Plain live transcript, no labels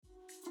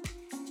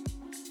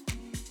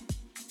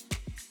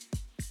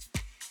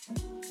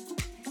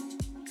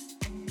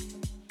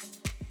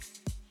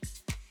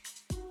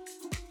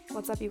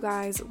What's up, you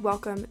guys?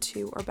 Welcome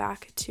to or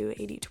back to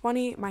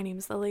 80/20. My name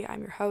is Lily.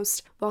 I'm your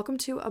host. Welcome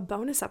to a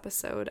bonus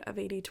episode of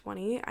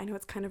 80/20. I know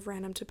it's kind of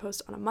random to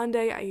post on a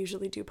Monday. I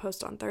usually do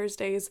post on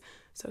Thursdays,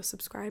 so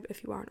subscribe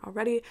if you aren't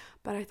already.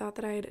 But I thought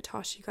that I'd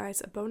toss you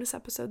guys a bonus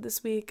episode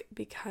this week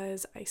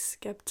because I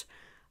skipped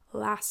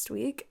last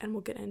week, and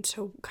we'll get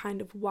into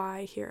kind of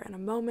why here in a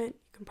moment.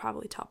 You can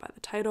probably tell by the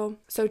title.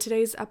 So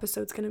today's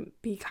episode's going to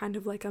be kind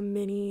of like a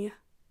mini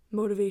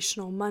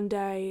motivational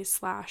Monday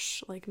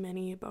 / like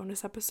mini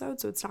bonus episode,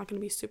 so it's not going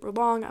to be super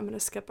long. I'm going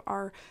to skip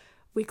our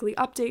weekly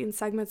update and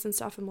segments and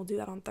stuff, and we'll do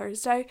that on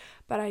Thursday.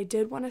 But I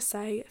did want to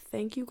say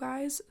thank you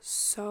guys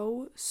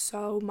so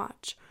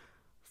much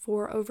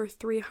for over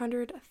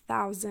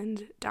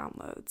 300,000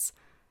 downloads.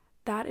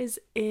 That is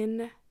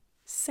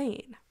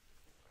insane.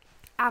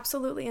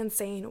 Absolutely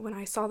insane. When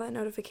I saw that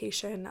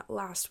notification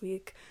last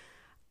week,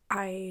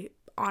 I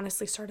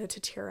honestly started to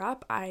tear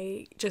up.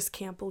 I just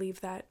can't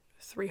believe that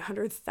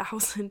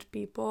 300,000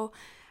 people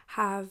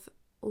have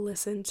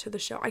listened to the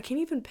show. I can't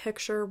even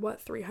picture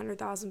what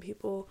 300,000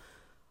 people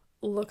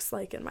looks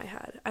like in my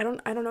head. I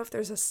don't know if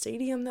there's a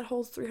stadium that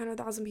holds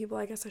 300,000 people.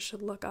 I guess I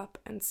should look up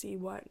and see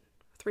what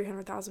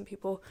 300,000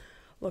 people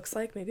looks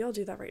like. Maybe I'll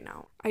do that right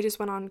now. I just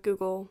went on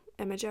Google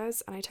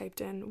Images and I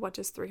typed in, what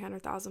does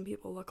 300,000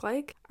 people look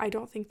like? I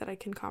don't think that I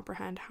can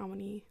comprehend how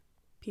many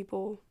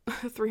people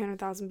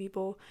 300,000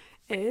 people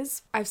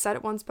is. I've said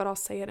it once, but I'll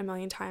say it a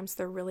million times.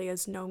 There really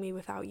is no me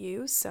without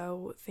you.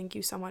 So thank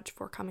you so much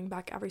for coming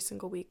back every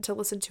single week to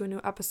listen to a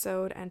new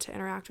episode and to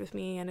interact with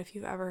me. And if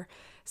you've ever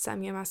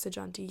sent me a message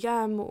on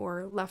DM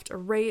or left a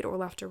rate or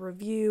left a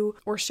review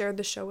or shared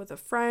the show with a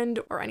friend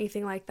or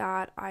anything like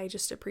that, I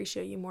just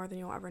appreciate you more than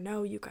you'll ever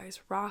know. You guys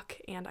rock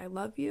and I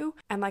love you.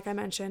 And like I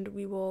mentioned,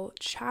 we will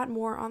chat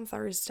more on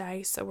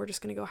Thursday. So we're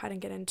just going to go ahead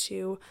and get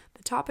into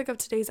the topic of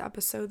today's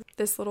episode,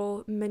 this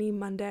little mini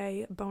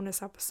Monday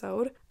bonus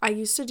episode. I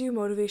used to do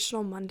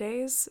motivational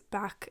Mondays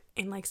back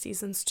in like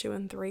seasons 2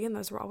 and 3, and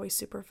those were always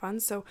super fun.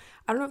 So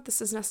I don't know if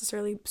this is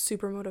necessarily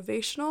super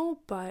motivational,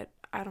 but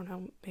I don't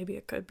know, maybe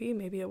it could be,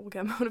 maybe it will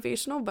get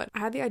motivational. But I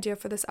had the idea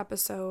for this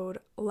episode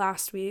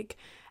last week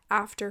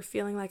after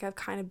feeling like I've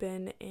kind of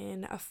been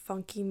in a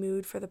funky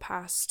mood for the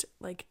past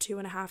like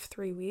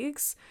 2.5-3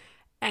 weeks.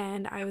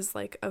 And I was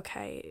like,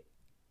 okay,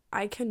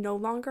 I can no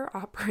longer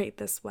operate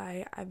this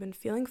way. I've been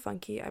feeling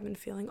funky, I've been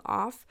feeling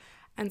off,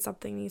 and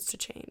something needs to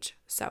change.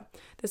 So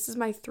this is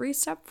my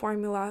 3-step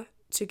formula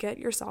to get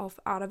yourself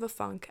out of a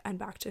funk and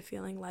back to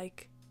feeling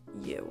like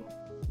you.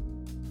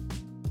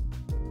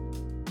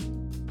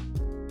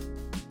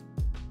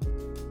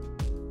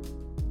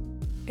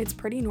 It's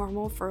pretty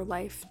normal for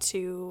life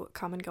to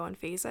come and go in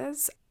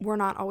phases. We're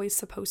not always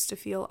supposed to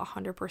feel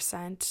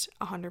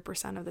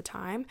 100% of the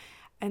time.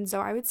 And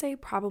so I would say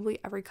probably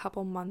every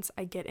couple months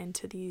I get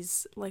into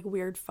these like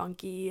weird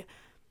funky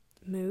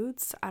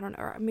moods. I don't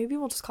know, or maybe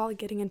we'll just call it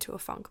getting into a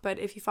funk. But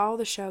if you follow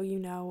the show, you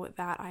know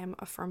that I am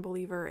a firm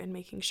believer in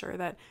making sure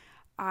that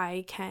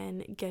I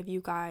can give you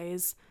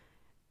guys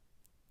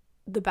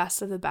the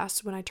best of the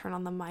best when I turn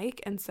on the mic.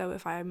 And so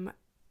if I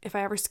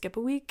ever skip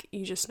a week,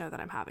 you just know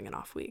that I'm having an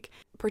off week.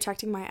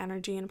 Protecting my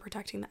energy and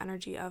protecting the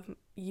energy of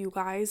you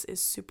guys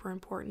is super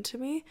important to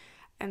me.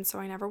 And so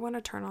I never want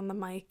to turn on the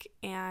mic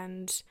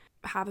and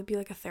have it be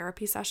like a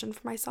therapy session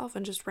for myself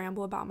and just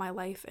ramble about my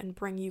life and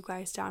bring you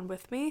guys down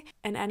with me.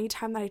 And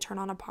anytime that I turn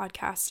on a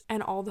podcast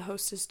and all the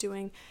host is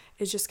doing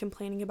is just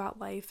complaining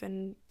about life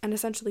and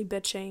essentially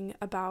bitching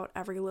about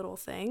every little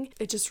thing,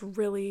 it just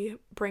really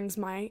brings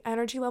my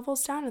energy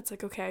levels down. It's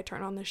like, okay, I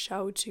turn on this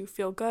show to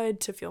feel good,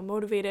 to feel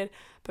motivated,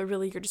 but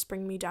really you're just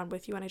bringing me down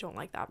with you, and I don't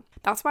like that.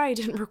 That's why I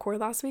didn't record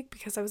last week,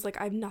 because I was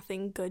like, I have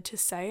nothing good to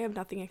say, I have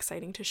nothing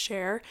exciting to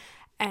share,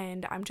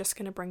 and I'm just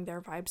going to bring their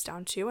vibes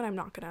down too, and I'm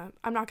not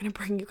going to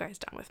bring you guys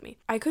down with me.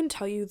 I couldn't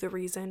tell you the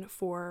reason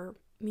for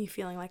me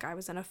feeling like I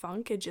was in a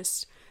funk. It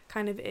just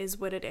kind of is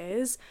what it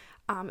is.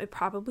 It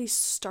probably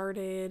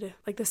started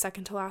like the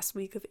second to last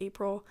week of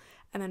April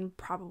and then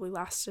probably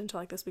lasted until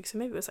like this week. So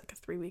maybe it was like a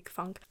 3-week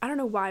funk. I don't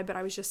know why, but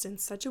I was just in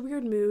such a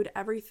weird mood.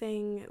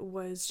 Everything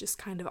was just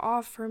kind of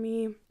off for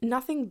me.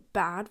 Nothing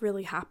bad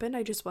really happened.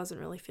 I just wasn't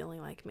really feeling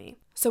like me.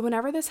 So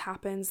whenever this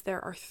happens,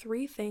 there are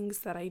 3 things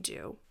that I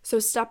do. So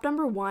step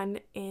number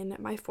 1 in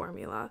my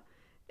formula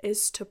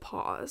is to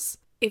pause.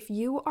 If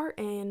you are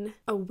in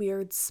a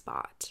weird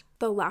spot,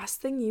 the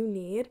last thing you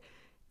need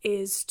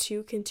is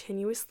to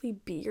continuously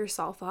beat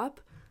yourself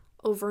up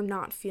over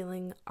not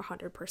feeling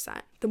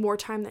 100%. The more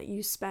time that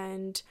you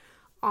spend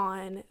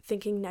on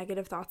thinking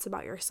negative thoughts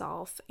about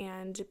yourself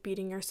and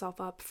beating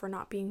yourself up for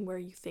not being where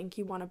you think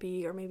you want to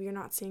be, or maybe you're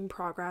not seeing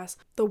progress,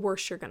 the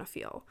worse you're going to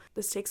feel.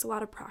 This takes a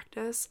lot of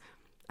practice,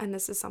 and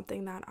this is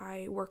something that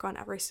I work on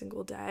every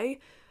single day,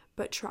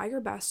 but try your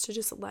best to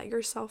just let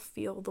yourself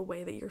feel the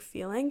way that you're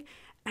feeling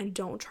and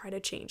don't try to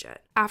change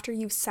it. After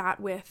you've sat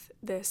with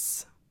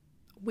this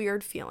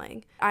weird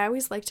feeling, I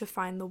always like to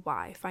find the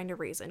why, find a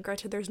reason.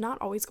 Granted, there's not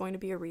always going to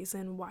be a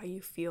reason why you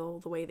feel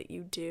the way that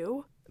you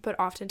do, but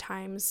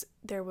oftentimes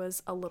there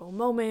was a little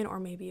moment, or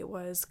maybe it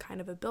was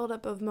kind of a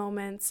buildup of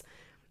moments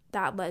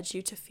that led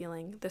you to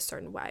feeling this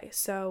certain way.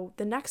 So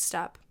the next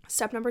step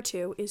number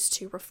 2, is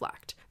to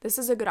reflect. This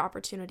is a good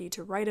opportunity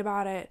to write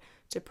about it,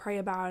 to pray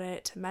about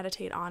it, to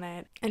meditate on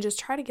it, and just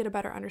try to get a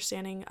better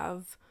understanding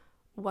of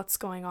what's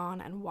going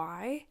on and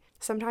why.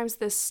 Sometimes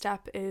this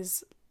step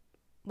is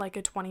like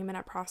a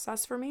 20-minute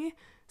process for me.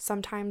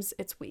 Sometimes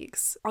it's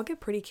weeks. I'll get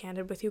pretty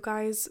candid with you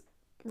guys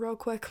real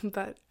quick,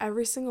 but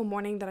every single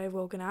morning that I've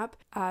woken up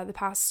the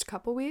past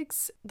couple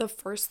weeks, the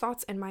first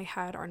thoughts in my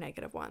head are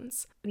negative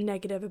ones.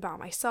 Negative about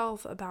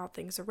myself, about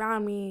things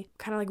around me,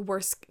 kind of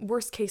like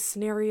worst case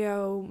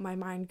scenario, my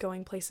mind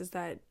going places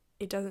that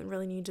it doesn't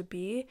really need to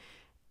be.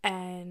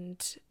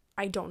 And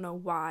I don't know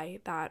why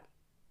that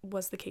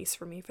was the case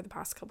for me for the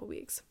past couple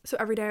weeks. So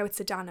every day I would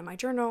sit down in my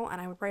journal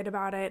and I would write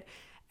about it,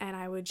 and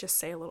I would just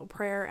say a little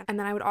prayer. And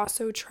then I would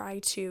also try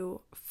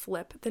to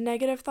flip the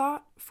negative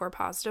thought for a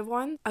positive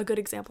one. A good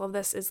example of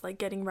this is like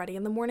getting ready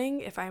in the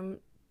morning. If I'm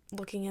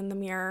looking in the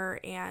mirror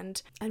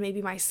and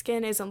maybe my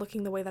skin isn't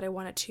looking the way that I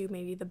want it to,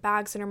 maybe the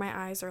bags under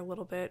my eyes are a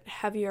little bit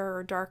heavier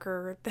or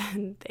darker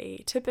than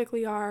they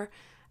typically are.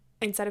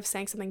 Instead of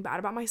saying something bad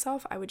about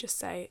myself, I would just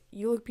say,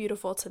 "You look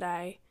beautiful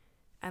today,"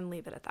 and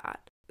leave it at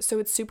that. So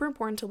it's super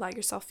important to let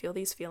yourself feel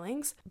these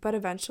feelings, but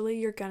eventually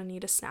you're going to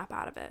need to snap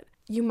out of it.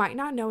 You might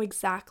not know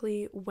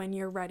exactly when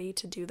you're ready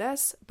to do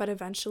this, but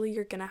eventually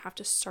you're going to have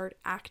to start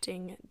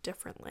acting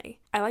differently.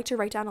 I like to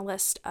write down a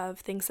list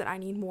of things that I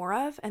need more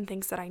of and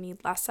things that I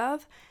need less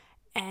of,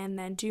 and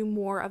then do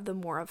more of the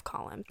more of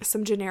column.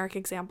 Some generic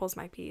examples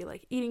might be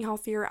like eating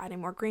healthier, adding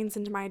more greens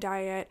into my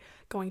diet,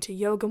 going to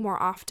yoga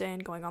more often,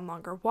 going on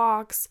longer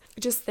walks,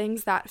 just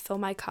things that fill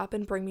my cup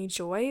and bring me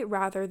joy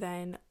rather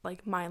than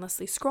like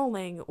mindlessly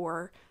scrolling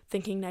or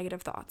thinking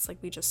negative thoughts like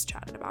we just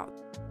chatted about.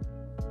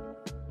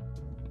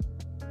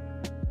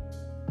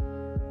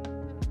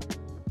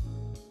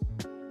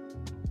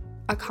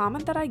 A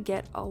comment that I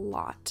get a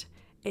lot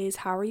is,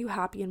 how are you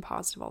happy and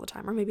positive all the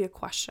time? Or maybe a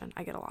question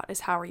I get a lot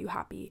is, how are you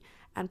happy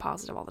and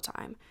positive all the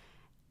time?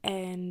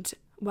 And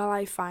while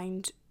I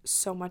find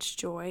so much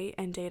joy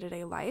in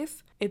day-to-day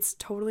life, it's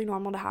totally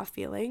normal to have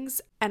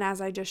feelings. And as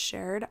I just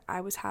shared,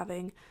 I was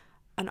having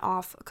an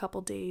off a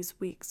couple days,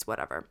 weeks,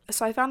 whatever.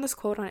 So I found this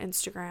quote on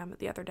Instagram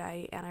the other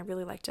day and I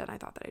really liked it and I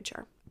thought that I'd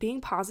share.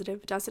 Being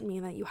positive doesn't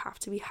mean that you have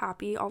to be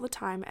happy all the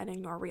time and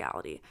ignore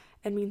reality.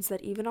 It means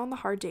that even on the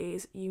hard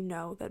days, you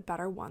know that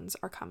better ones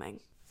are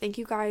coming. Thank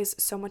you guys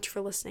so much for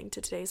listening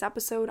to today's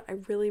episode. I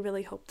really,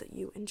 really hope that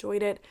you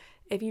enjoyed it.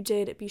 If you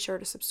did, be sure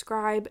to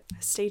subscribe.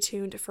 Stay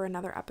tuned for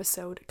another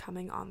episode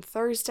coming on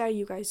Thursday.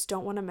 You guys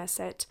don't want to miss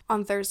it.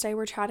 On Thursday,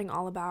 we're chatting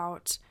all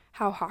about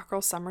how hot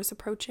girl summer is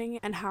approaching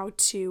and how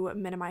to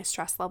minimize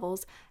stress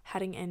levels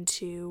heading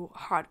into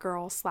hot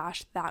girl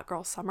 / that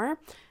girl summer.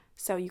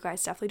 So you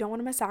guys definitely don't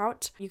want to miss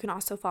out. You can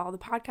also follow the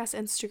podcast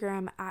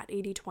Instagram at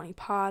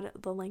 8020pod.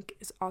 The link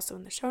is also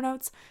in the show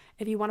notes.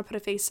 If you want to put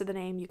a face to the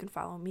name, you can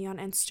follow me on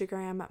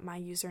Instagram. My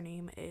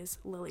username is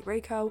Lily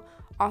Rayco,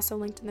 also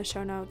linked in the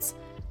show notes.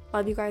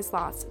 Love you guys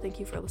lots. Thank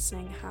you for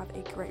listening. Have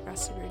a great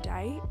rest of your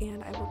day,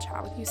 and I will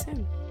chat with you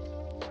soon.